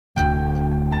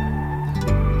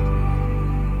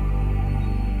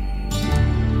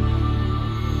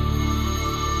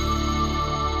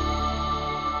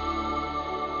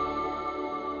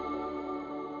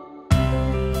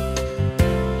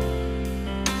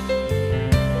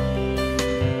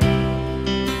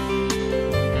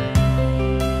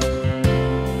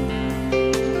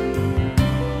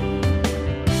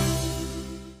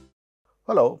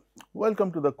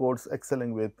Welcome to the course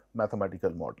Excelling with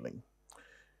Mathematical Modeling.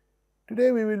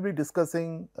 Today we will be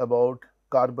discussing about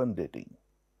carbon dating.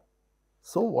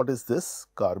 So what is this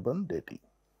carbon dating?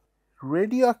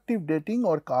 Radioactive dating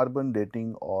or carbon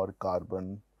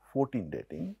 14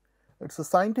 dating, it's a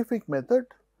scientific method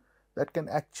that can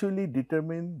actually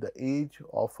determine the age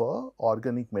of a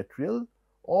organic material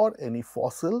or any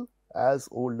fossil as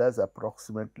old as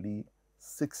approximately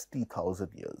 60,000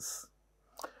 years.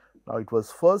 Now, it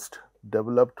was first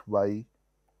developed by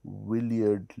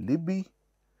Willard Libby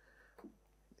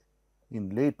in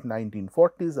late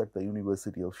 1940s at the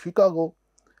University of Chicago,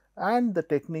 and the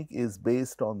technique is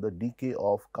based on the decay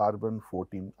of carbon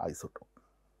 14 isotope.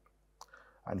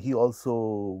 And he also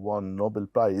won Nobel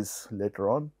Prize later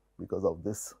on because of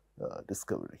this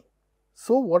discovery.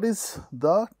 So, what is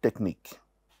the technique?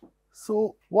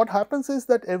 So, what happens is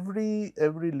that every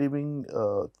living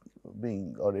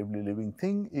being or every living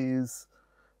thing is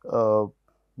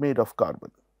made of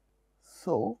carbon.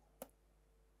 So,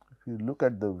 if you look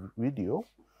at the video,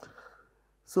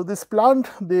 so this plant,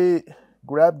 they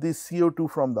grab this CO2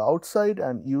 from the outside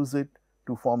and use it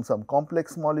to form some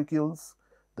complex molecules.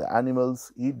 The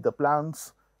animals eat the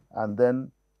plants and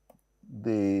then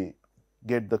they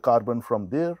get the carbon from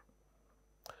there.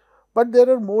 But there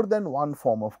are more than one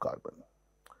form of carbon.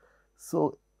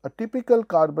 So, a typical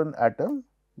carbon atom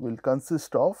will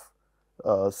consist of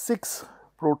 6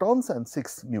 protons and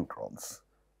 6 neutrons.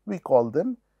 We call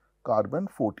them carbon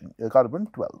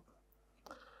 12.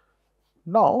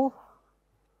 Now,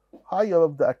 high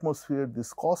above the atmosphere,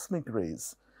 these cosmic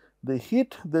rays, they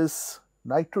hit this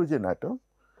nitrogen atom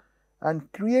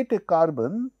and create a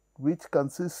carbon which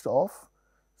consists of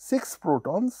 6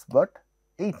 protons, but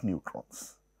 8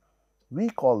 neutrons. We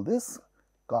call this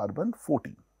carbon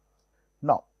 14.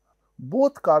 Now,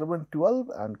 both carbon 12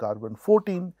 and carbon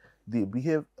 14, they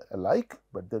behave alike,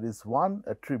 but there is one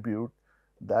attribute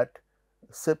that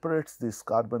separates this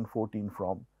carbon 14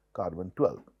 from carbon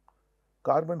 12.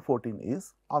 Carbon 14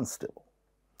 is unstable.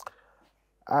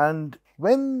 And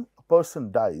when a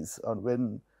person dies or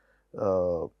when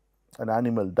an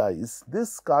animal dies,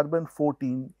 this carbon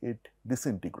 14, it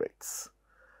disintegrates.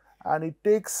 And it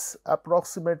takes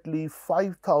approximately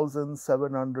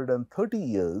 5,730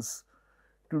 years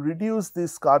to reduce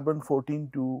this carbon 14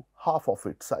 to half of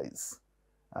its size,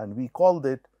 and we call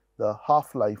that the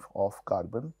half-life of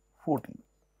carbon 14.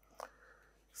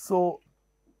 So,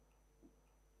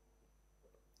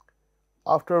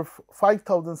 after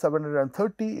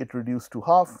 5,730 it reduced to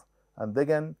half, and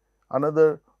again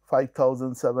another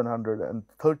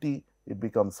 5,730 it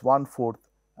becomes 1/4,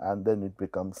 and then it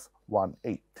becomes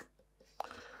 1/8.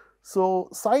 So,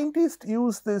 scientists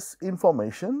use this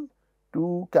information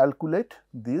to calculate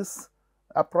this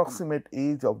approximate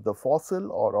age of the fossil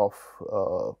or of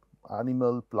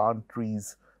animal, plant,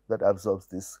 trees that absorbs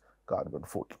this carbon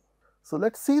 14. So,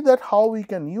 let us see that how we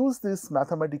can use this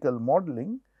mathematical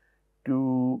modeling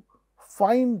to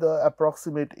find the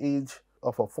approximate age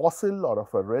of a fossil or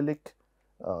of a relic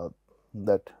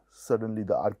that suddenly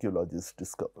the archaeologists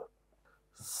discover.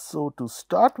 So, to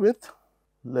start with,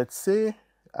 let us say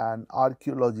an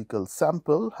archaeological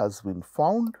sample has been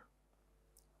found .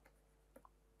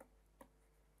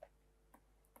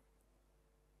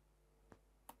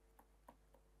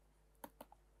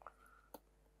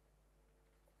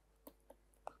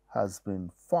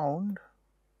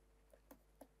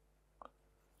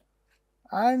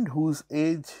 And whose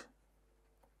age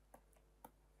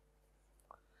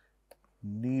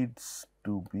needs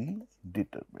to be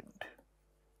determined.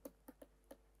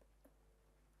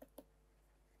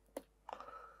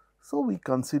 So, we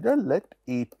consider let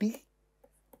AT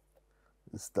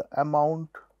is the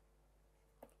amount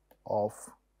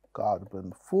of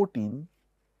carbon 14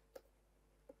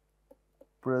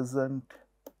 present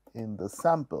in the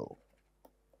sample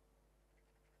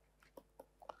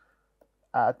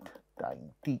at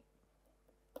time t.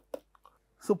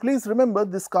 So, please remember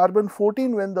this carbon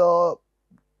 14, when the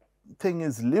thing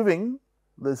is living,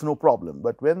 there is no problem,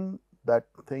 but when that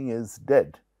thing is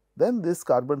dead, then this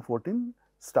carbon 14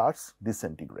 starts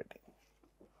disintegrating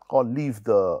or leave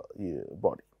the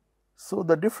body. So,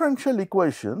 the differential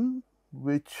equation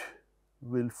which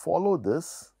will follow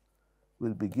this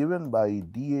will be given by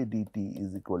dA dt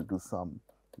is equal to some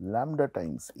lambda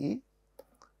times A,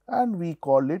 and we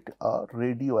call it a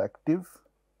radioactive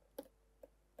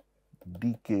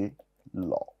decay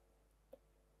law.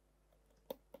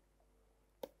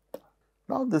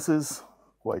 Now, this is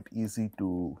quite easy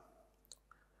to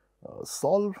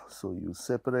solve. So, you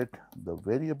separate the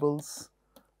variables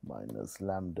minus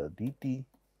lambda dt,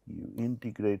 you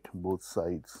integrate both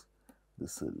sides,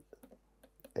 this will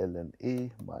ln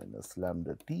A minus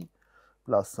lambda t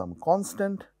plus some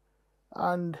constant,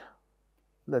 and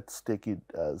let us take it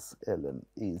as ln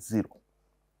A0.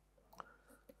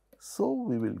 So,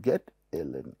 we will get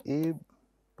ln A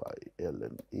by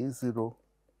ln A0,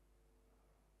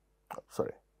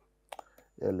 sorry,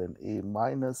 ln A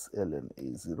minus ln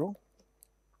A0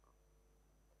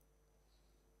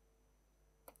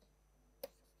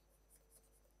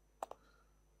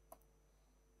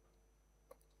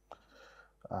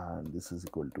 and this is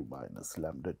equal to minus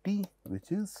lambda t,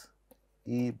 which is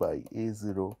A by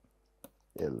A0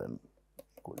 ln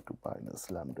equal to minus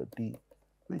lambda t,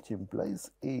 which implies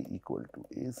A equal to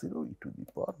A0 e to the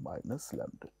power minus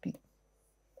lambda t.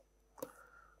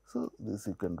 So, this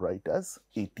you can write as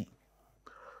AT.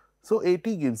 So, AT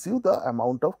gives you the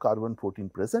amount of carbon 14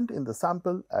 present in the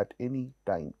sample at any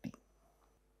time t,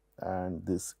 and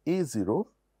this A0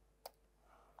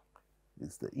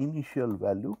 is the initial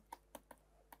value.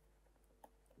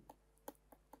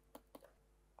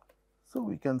 So,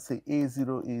 we can say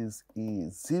A0 is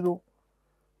A0,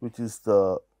 which is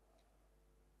the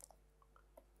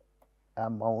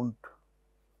amount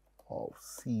of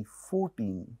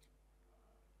C14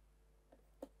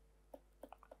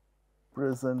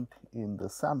 present in the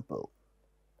sample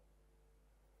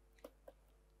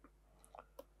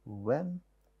when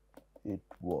it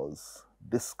was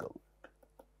discovered.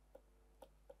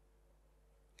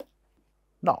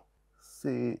 Now,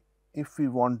 say if we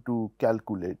want to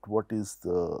calculate what is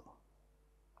the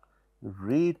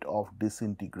rate of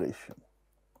disintegration,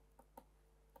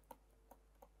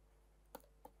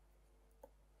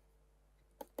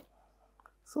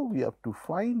 so we have to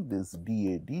find this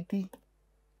dA dt,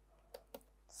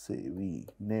 say we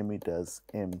name it as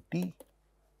mt,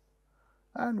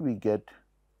 and we get,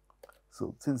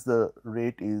 so since the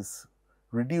rate is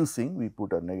reducing, we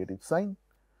put a negative sign,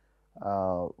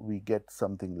 we get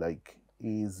something like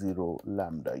A0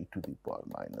 lambda e to the power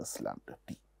minus lambda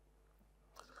t.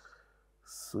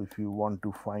 So, if you want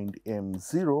to find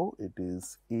m0, it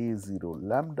is A0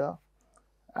 lambda,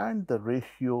 and the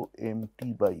ratio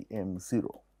mt by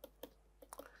m0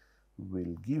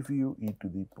 will give you e to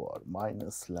the power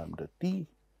minus lambda t.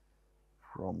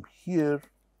 From here,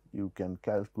 you can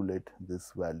calculate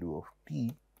this value of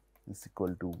t is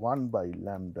equal to 1 by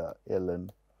lambda ln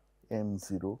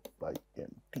m0 by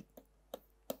mt.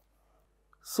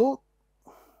 So,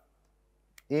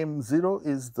 m0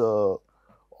 is the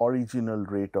original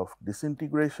rate of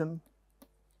disintegration,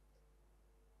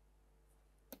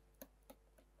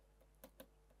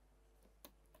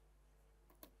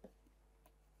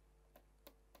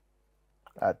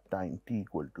 at time t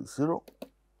equal to 0,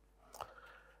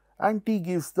 and t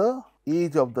gives the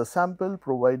age of the sample,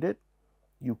 provided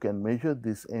you can measure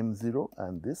this m0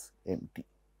 and this mt.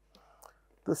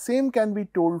 The same can be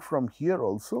told from here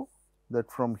also, that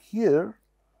from here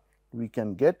we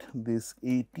can get this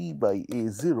AT by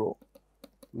A0,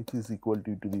 which is equal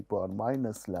to the power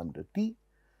minus lambda t,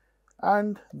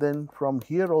 and then from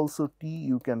here also t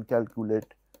you can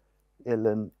calculate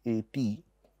ln AT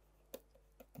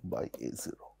by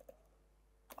A0.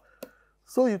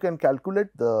 So, you can calculate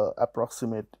the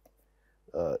approximate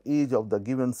age of the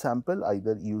given sample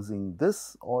either using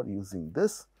this or using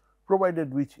this,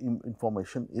 provided which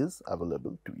information is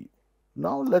available to you.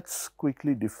 Now, let us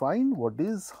quickly define what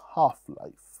is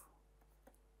half-life.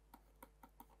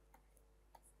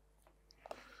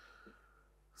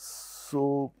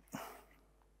 So,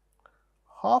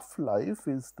 half-life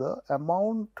is the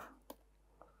amount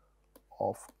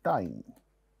of time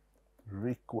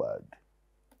required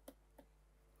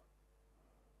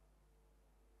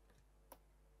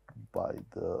by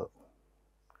the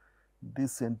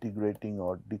disintegrating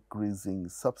or decreasing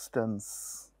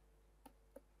substance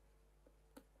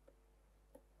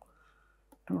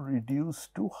to reduce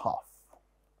to half.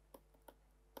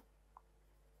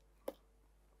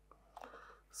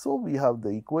 So, we have the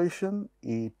equation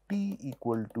AT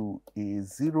equal to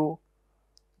A0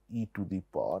 e to the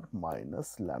power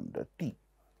minus lambda t.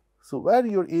 So, where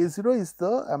your A0 is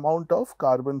the amount of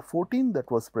carbon 14 that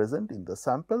was present in the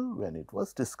sample when it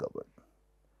was discovered.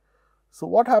 So,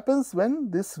 what happens when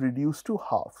this reduced to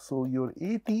half? So, your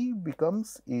AT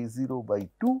becomes A0 by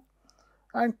 2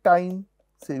 and time,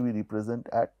 say we represent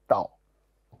at tau.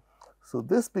 So,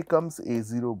 this becomes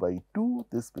A0 by 2,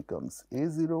 this becomes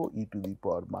A0 e to the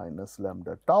power minus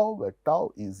lambda tau, where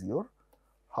tau is your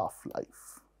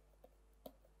half-life.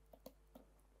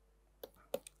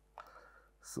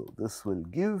 So, this will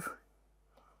give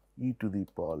e to the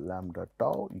power lambda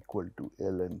tau equal to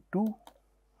ln 2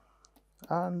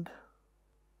 and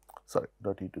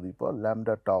not e to the power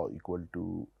lambda tau equal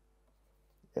to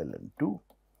ln 2,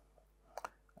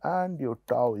 and your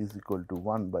tau is equal to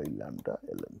 1 by lambda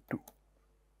ln2.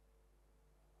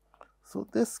 So,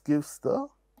 this gives the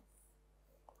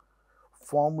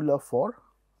formula for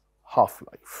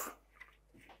half-life.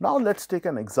 Now, let us take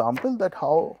an example that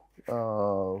how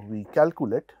we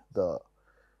calculate the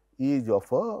age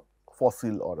of a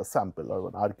fossil or a sample or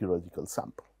an archaeological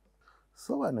sample.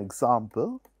 So, an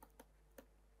example,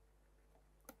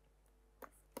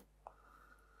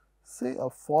 say a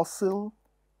fossil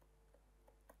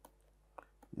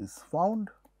is found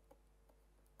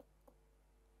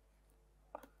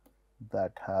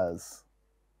that has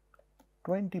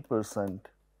 20%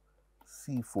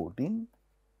 C14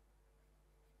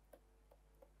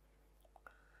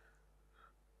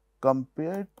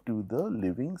 compared to the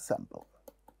living sample.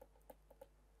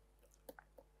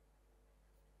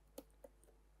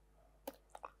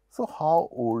 So, how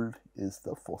old is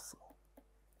the fossil?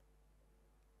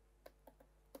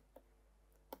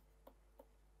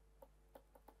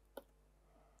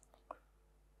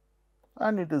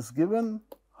 And it is given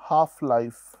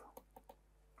half-life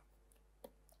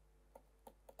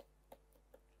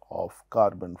of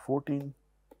carbon 14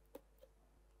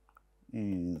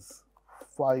 is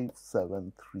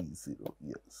 5730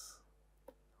 years.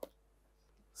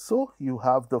 So, you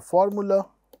have the formula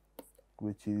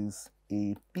which is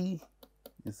AT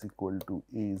is equal to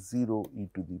A0 e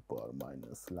to the power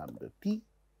minus lambda t,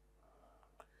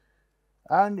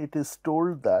 and it is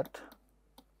told that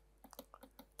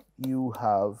you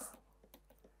have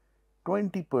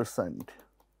 20%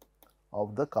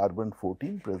 of the carbon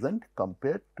 14 present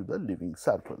compared to the living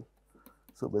sample.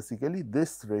 So, basically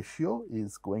this ratio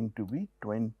is going to be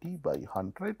 20 by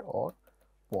 100 or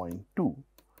 0.2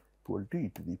 equal to e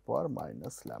to the power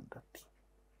minus lambda t.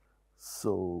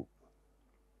 So,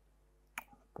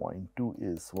 0.2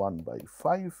 is 1 by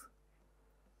 5.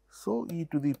 So, e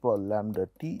to the power lambda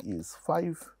t is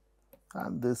 5,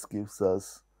 and this gives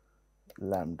us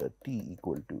lambda t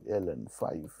equal to ln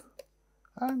 5,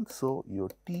 and so your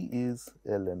t is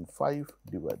ln 5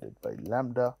 divided by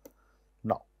lambda.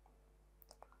 Now,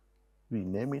 we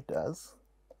name it as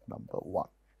number 1,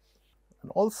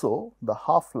 and also the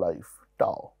half-life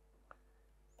tau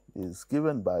is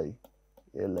given by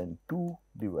ln 2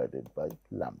 divided by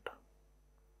lambda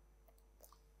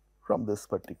from this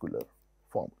particular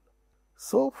formula.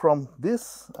 So, from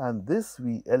this and this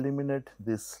we eliminate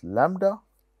this lambda,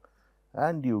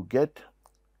 and you get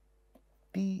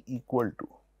t equal to,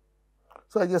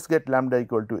 so I just get lambda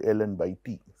equal to ln by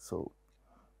t. So,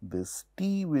 this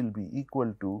t will be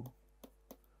equal to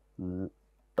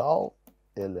tau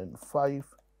ln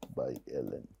 5 by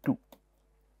ln 2,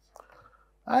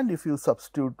 and if you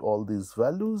substitute all these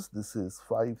values, this is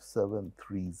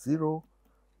 5730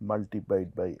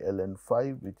 multiplied by ln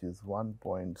 5, which is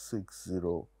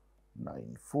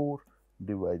 1.6094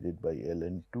 divided by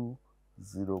ln 2,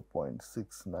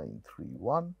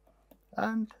 0.6931,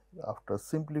 and after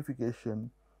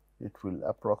simplification it will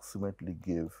approximately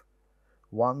give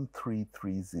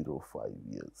 13305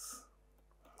 years.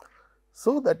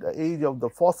 So, that the age of the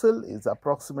fossil is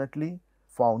approximately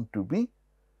found to be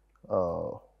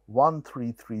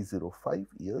 13305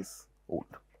 years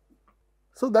old.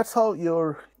 So, that is how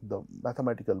the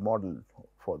mathematical model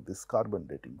for this carbon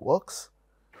dating works.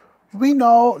 We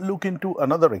now look into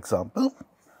another example,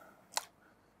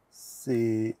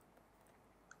 say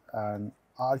an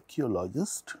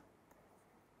archaeologist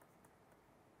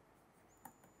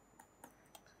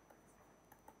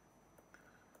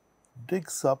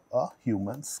digs up a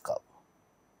human skull.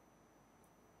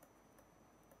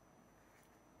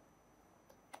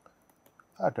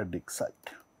 At a dig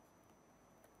site.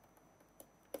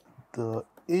 The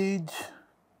age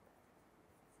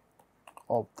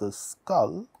of the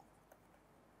skull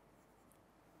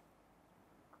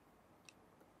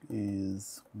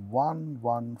is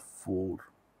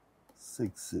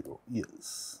 11460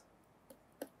 years.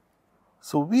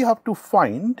 So, we have to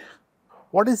find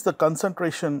what is the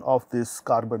concentration of this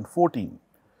carbon 14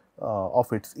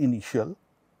 of its initial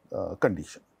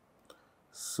condition.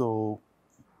 So,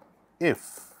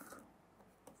 if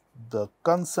the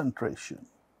concentration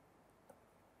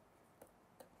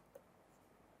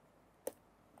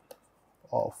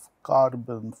of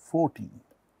carbon 14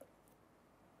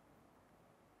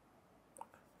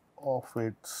 of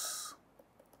its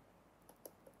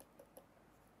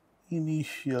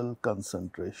initial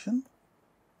concentration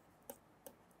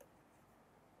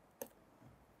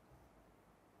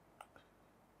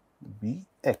be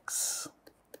x,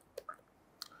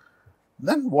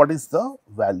 then what is the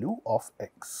value of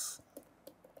x?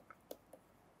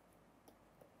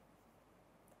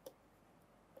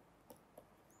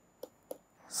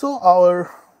 So,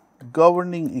 our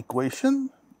governing equation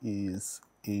is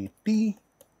AT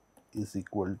is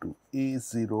equal to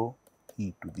A0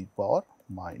 e to the power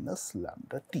minus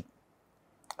lambda t,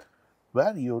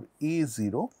 where your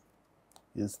A0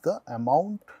 is the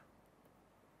amount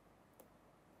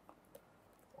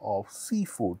of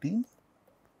C14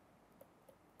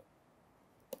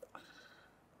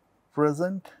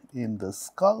 present in the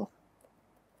skull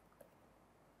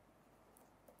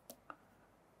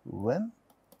when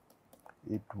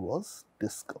it was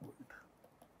discovered.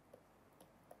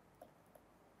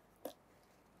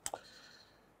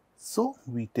 So,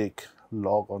 we take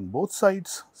log on both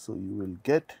sides. So, you will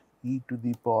get e to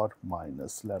the power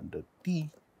minus lambda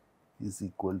t is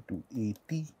equal to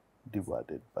AT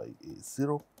divided by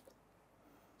A0,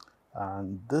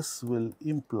 and this will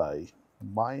imply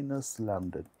minus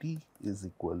lambda t is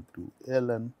equal to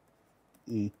ln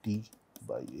AT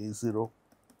by A0,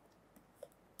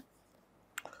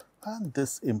 and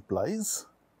this implies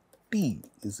t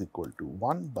is equal to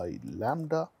 1 by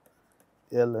lambda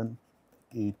ln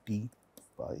AT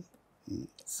by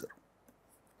A0.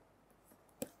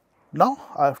 Now,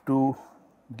 I have to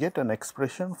get an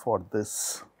expression for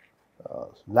this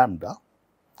lambda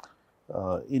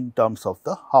in terms of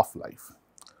the half-life.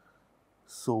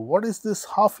 So, what is this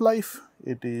half-life?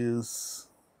 It is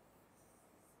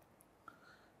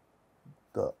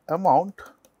the amount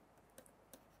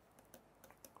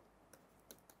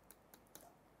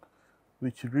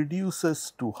which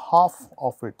reduces to half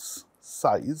of its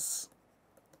size,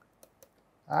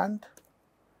 and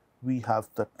we have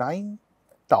the time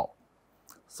tau.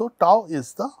 So, tau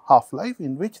is the half-life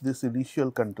in which this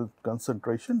initial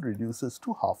concentration reduces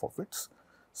to half of its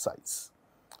size,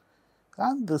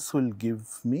 and this will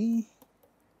give me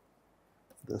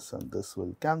this, and this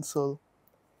will cancel,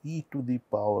 e to the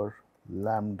power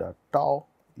lambda tau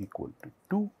equal to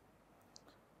 2,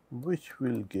 which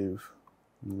will give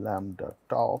lambda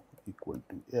tau equal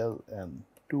to ln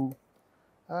 2,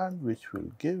 and which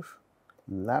will give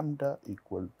lambda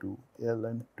equal to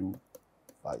ln 2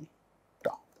 by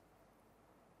tau.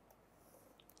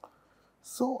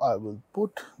 So, I will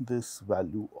put this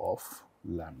value of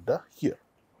lambda here.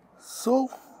 So,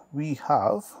 we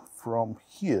have from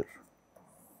here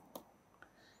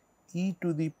e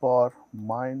to the power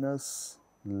minus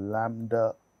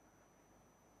lambda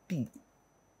t,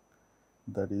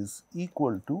 that is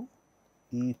equal to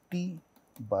AT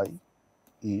by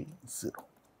A0,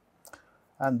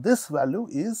 and this value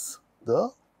is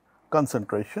the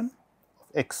concentration of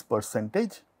x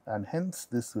percentage, and hence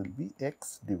this will be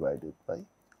x divided by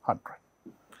 100,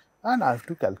 and I have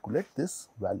to calculate this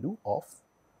value of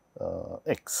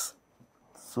x.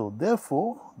 So,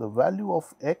 therefore, the value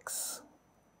of x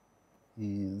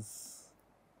is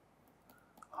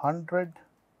 100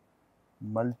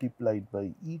 multiplied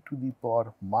by e to the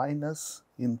power minus,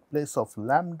 in place of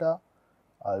lambda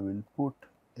I will put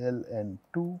ln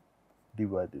 2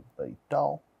 divided by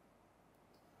tau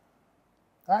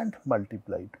and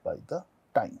multiplied by the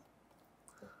time,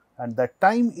 and that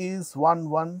time is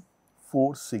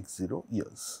 11460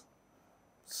 years.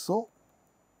 So,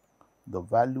 the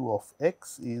value of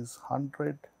x is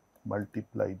 100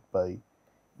 multiplied by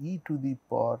e to the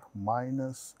power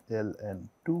minus ln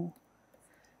 2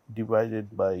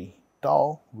 divided by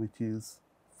tau, which is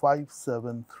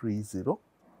 5730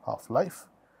 half-life,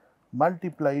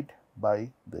 multiplied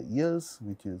by the years,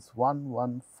 which is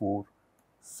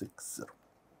 11460.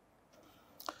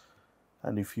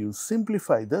 And if you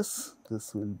simplify this,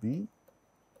 this will be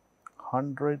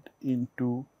 100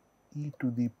 into e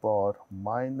to the power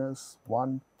minus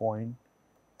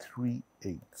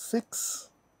 1.386,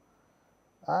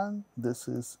 and this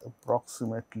is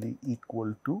approximately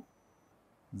equal to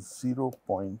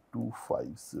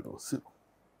 0.2500,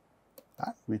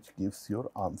 and which gives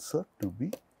your answer to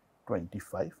be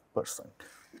 25%.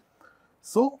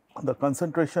 So, the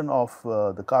concentration of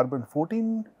the carbon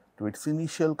 14 to its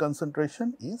initial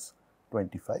concentration is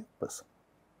 25%.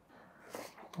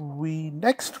 We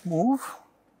next move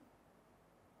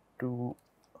to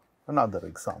another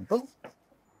example.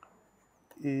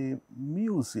 A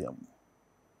museum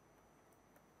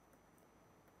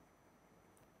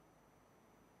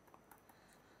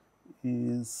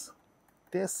is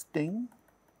testing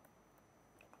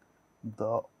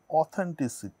the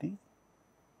authenticity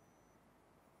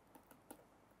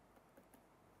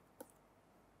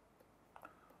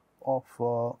of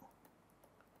a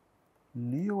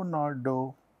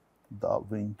Leonardo da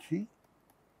Vinci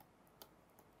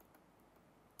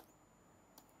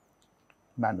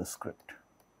manuscript,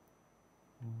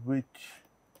 which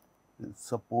is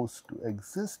supposed to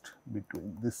exist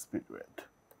between this period.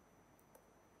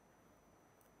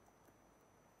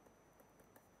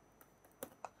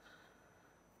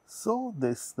 So,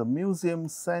 the museum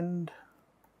send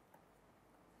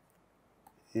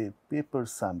a paper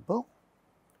sample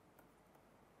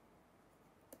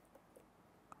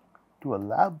to a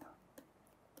lab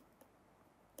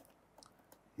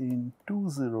in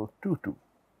 2022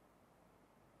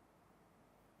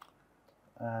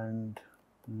 and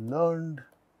learned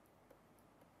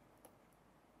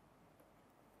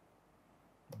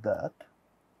that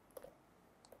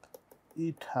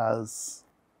it has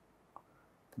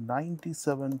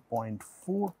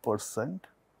 97.4%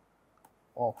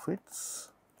 of its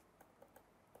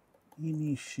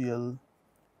initial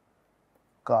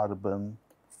carbon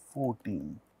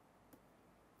 14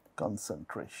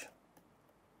 concentration.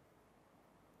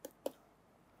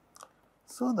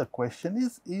 So, the question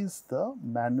is the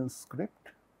manuscript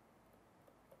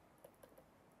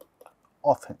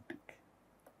authentic?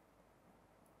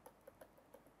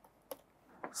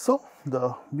 So,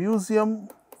 the museum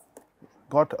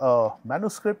got a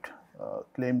manuscript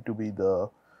claimed to be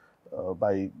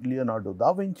by Leonardo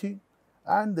da Vinci,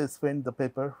 and they spent the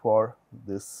paper for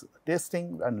this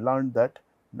testing and learned that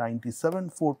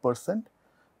 97.4%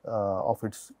 of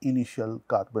its initial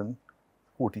carbon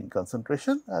 14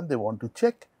 concentration, and they want to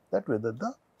check that whether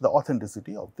the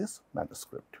authenticity of this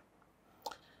manuscript.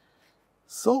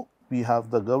 So, we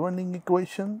have the governing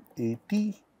equation AT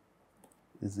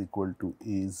is equal to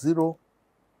A0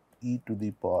 e to the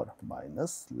power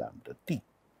minus lambda t,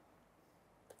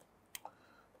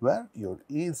 where your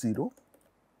A0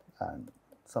 and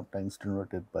sometimes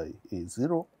denoted by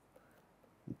A0,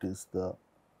 it is the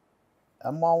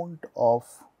amount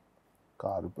of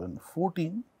carbon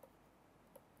 14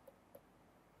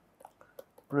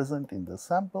 present in the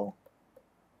sample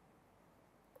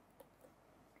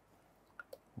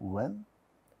when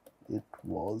it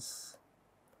was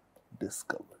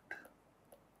discovered,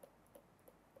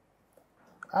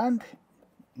 and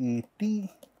AT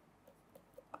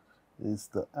is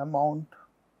the amount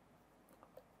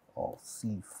of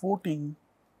C14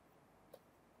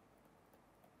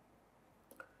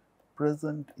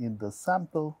 present in the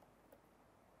sample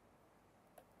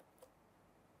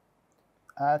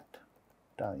at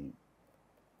time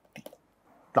t.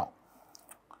 Now,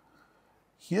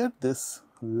 here this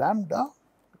lambda,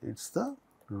 it is the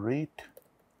rate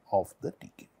of the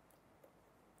decay.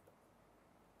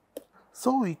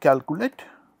 So, we calculate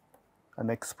an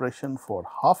expression for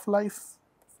half-life,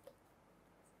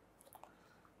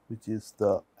 which is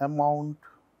the amount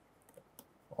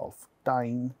of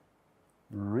time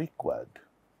required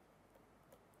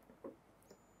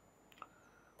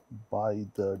by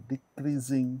the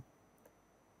decreasing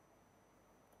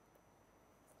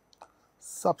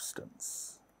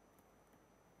substance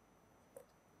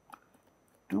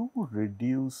to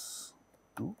reduce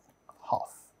to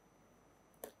half.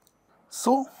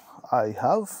 So, I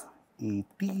have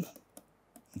AT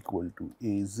equal to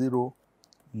A0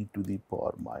 e to the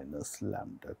power minus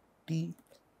lambda t.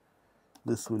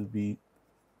 This will be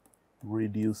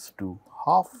reduced to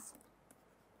half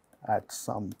at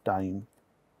some time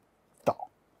tau,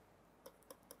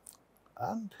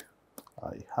 and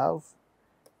I have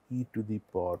e to the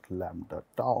power lambda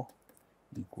tau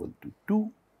equal to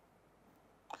 2.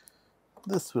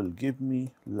 This will give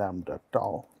me lambda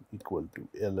tau equal to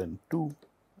ln2,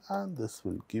 and this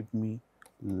will give me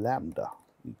lambda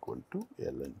equal to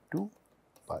ln2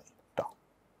 by tau.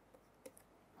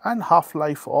 And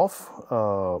half-life of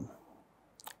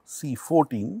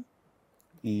C14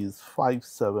 is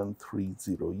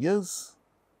 5730 years.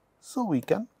 So, we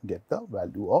can get the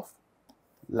value of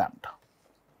lambda.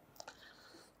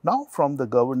 Now, from the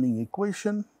governing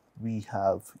equation, we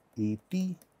have AT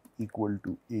equal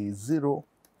to A0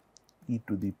 e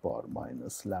to the power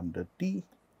minus lambda t.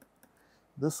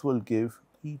 This will give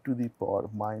e to the power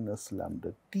minus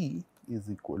lambda t is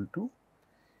equal to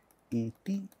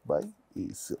AT by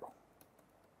A0.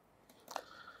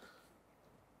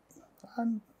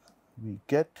 And we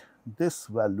get this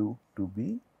value to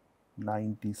be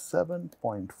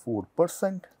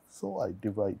 97.4%. So, I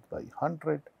divide by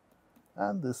 100,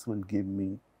 and this will give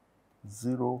me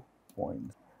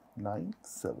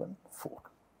 0.974.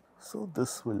 So,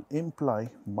 this will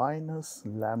imply minus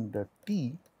lambda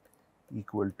t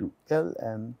equal to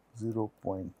ln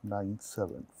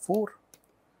 0.974,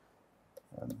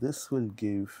 and this will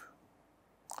give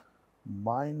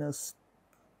minus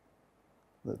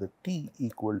the t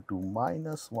equal to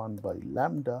minus 1 by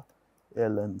lambda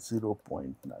ln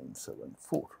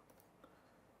 0.974.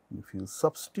 If you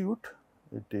substitute,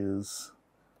 it is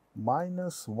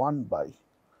minus 1 by.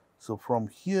 So, from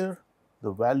here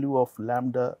the value of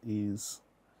lambda is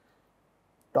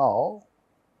tau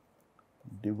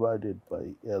divided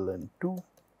by ln2,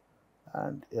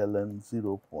 and ln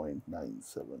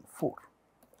 0.974.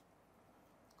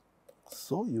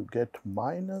 So you get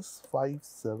minus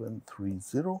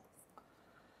 5730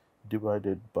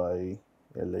 divided by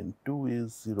ln 2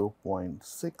 is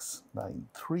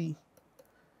 0.693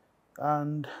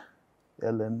 and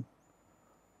ln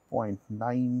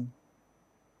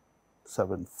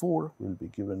 0.974 will be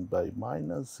given by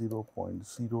minus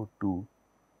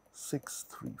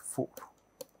 0.02634,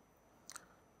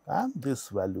 and this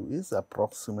value is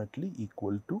approximately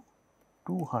equal to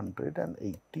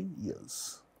 218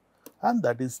 years, and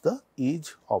that is the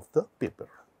age of the paper.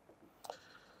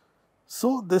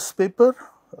 So, this paper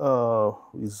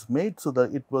is made, so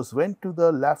that it was went to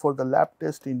the lab for the lab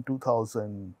test in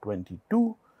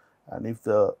 2022, and if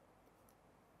the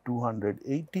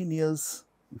 218 years,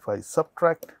 if I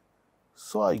subtract,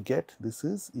 so I get this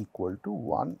is equal to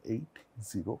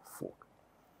 1804.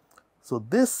 So,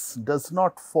 this does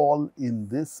not fall in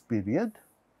this period,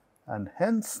 and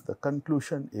hence the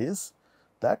conclusion is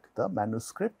that the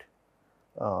manuscript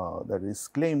that is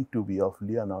claimed to be of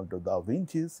Leonardo da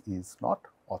Vinci's is not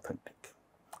authentic.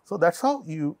 So, that is how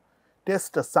you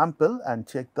test a sample and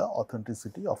check the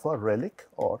authenticity of a relic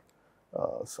or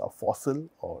a fossil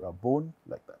or a bone,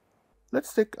 like that. Let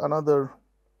us take another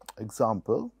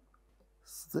example.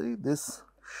 Say this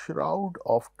Shroud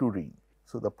of Turin.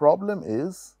 So, the problem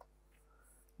is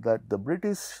that the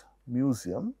British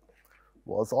Museum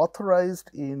was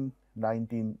authorized in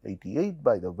 1988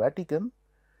 by the Vatican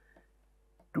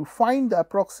to find the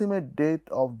approximate date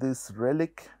of this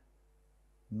relic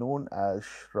known as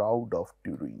Shroud of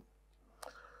Turin.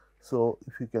 So,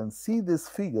 if you can see this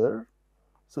figure,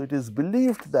 so it is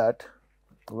believed that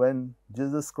when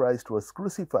Jesus Christ was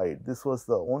crucified, this was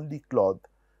the only cloth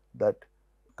that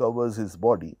covers his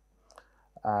body,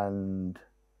 and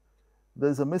there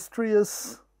is a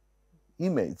mysterious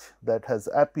image that has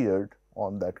appeared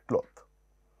on that cloth.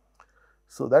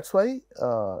 So, that is why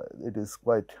it is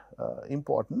quite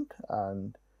important,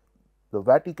 and the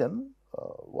Vatican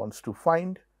wants to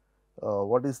find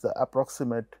what is the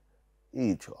approximate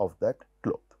age of that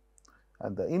cloth.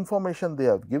 And the information they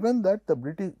have given, that the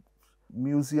British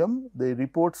Museum, the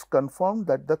reports confirm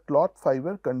that the cloth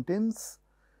fiber contains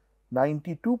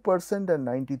 92% and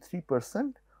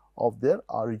 93% of their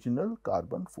original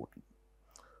carbon 14.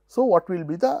 So, what will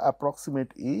be the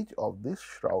approximate age of this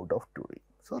Shroud of Turin?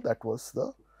 So, that was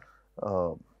the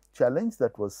challenge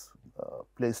that was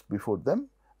placed before them,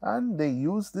 and they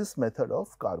use this method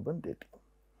of carbon dating.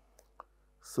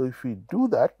 So, if we do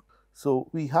that, so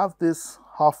we have this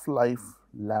half life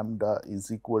lambda is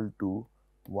equal to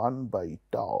 1 by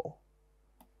tau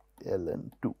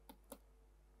ln 2.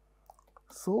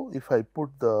 So, if I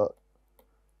put the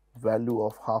value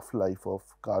of half life of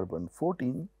carbon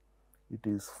 14, it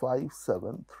is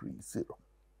 5730,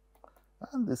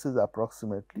 and this is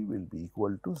approximately will be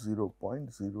equal to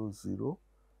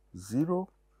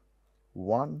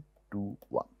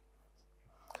 0.000121.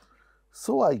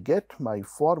 So, I get my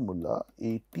formula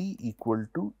A t equal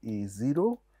to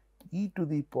A0 e to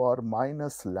the power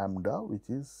minus lambda, which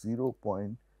is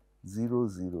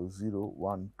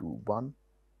 0.000121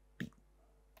 t.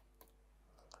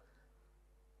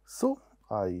 So,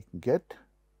 I get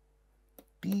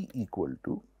t equal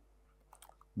to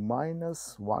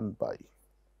minus 1 by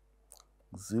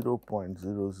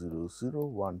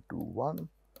 0.000121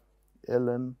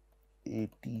 ln A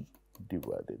t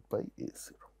divided by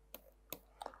A0.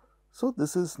 So,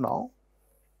 this is now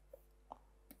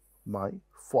my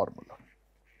formula.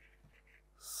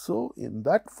 So, in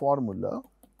that formula,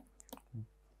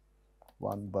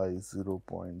 1 by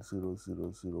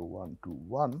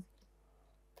 0.000121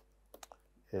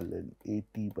 ln A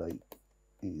t by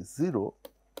A0,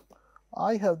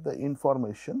 I have the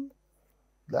information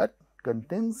that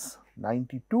contains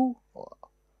 92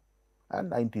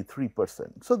 and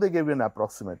 93%. So, they gave you an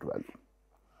approximate value.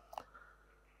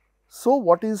 So,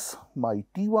 what is my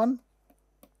T1?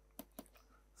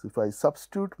 So, if I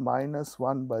substitute minus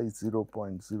 1 by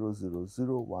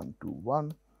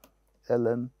 0.000121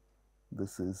 ln,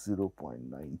 this is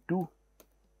 0.92,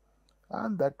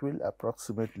 and that will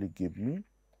approximately give me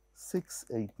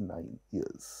 689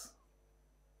 years.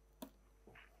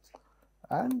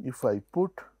 And if I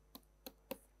put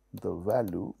the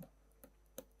value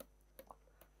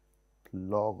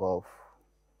log of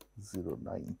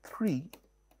 0.93,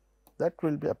 that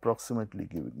will be approximately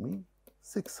giving me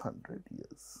 600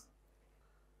 years.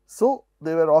 So,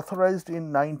 they were authorized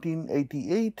in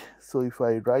 1988. So, if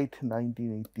I write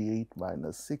 1988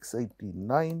 minus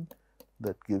 689,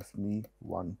 that gives me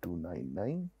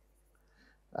 1299,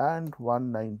 and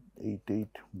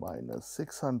 1988 minus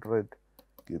 600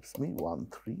 gives me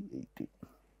 1380.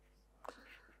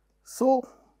 So,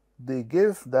 they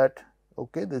give that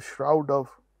okay, the shroud of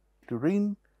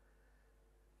Turin,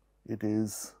 it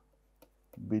is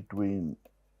between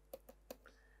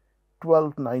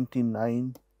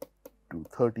 1299 to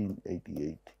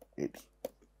 1388 AD.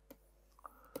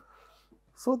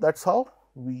 So, that is how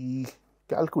we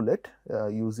calculate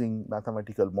using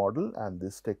mathematical model and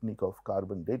this technique of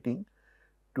carbon dating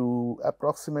to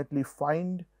approximately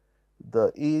find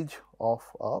the age of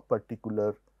a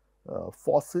particular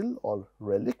fossil or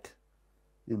relic.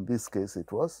 In this case,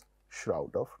 it was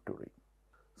shroud of Turin.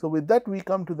 So, with that we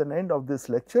come to the end of this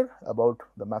lecture about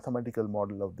the mathematical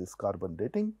model of this carbon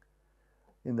dating.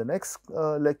 In the next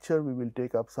lecture, we will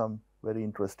take up some very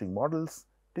interesting models.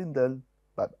 Till then,